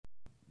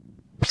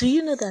Do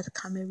you know that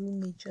Cameroon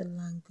major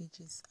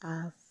languages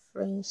are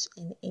French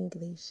and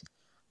English?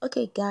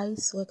 Okay,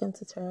 guys, welcome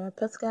to Terra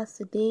Podcast.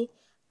 Today,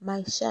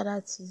 my shout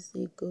out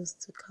Tuesday goes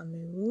to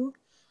Cameroon.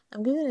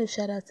 I'm giving a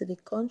shout out to the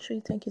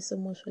country. Thank you so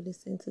much for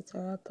listening to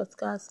Terra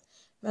Podcast.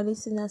 My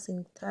listeners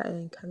in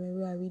Cameroon,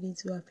 I really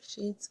do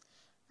appreciate.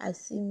 I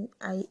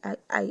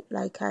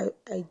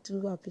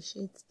do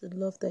appreciate the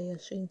love that you're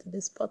showing to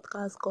this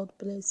podcast. God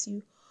bless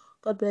you.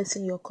 God bless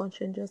you in your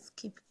country, and just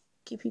keep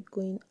it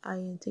going high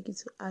and take it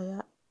to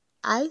higher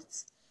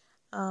heights.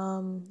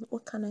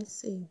 What can I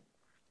say?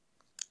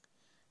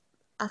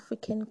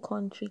 African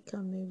country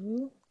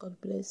Cameroon, God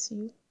bless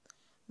you.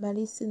 My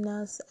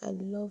listeners, I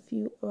love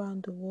you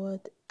around the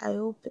world. I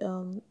hope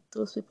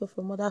those people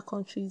from other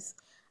countries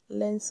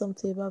learn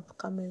something about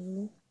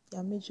Cameroon.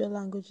 Their major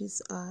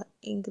languages are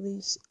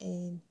English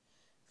and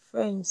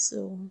French.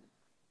 So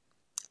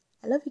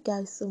I love you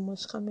guys so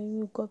much.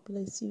 Cameroon, God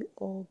bless you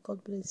all.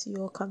 God bless you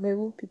all,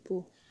 Cameroon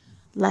people.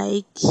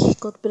 Like,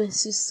 God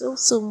bless you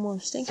so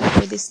much. Thank you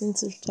for listening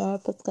to our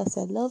podcast.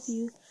 I love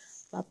you.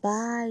 Bye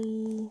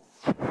bye.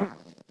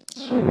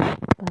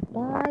 Bye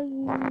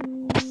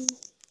bye.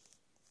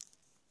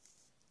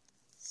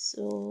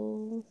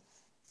 So,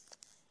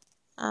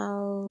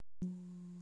 I'll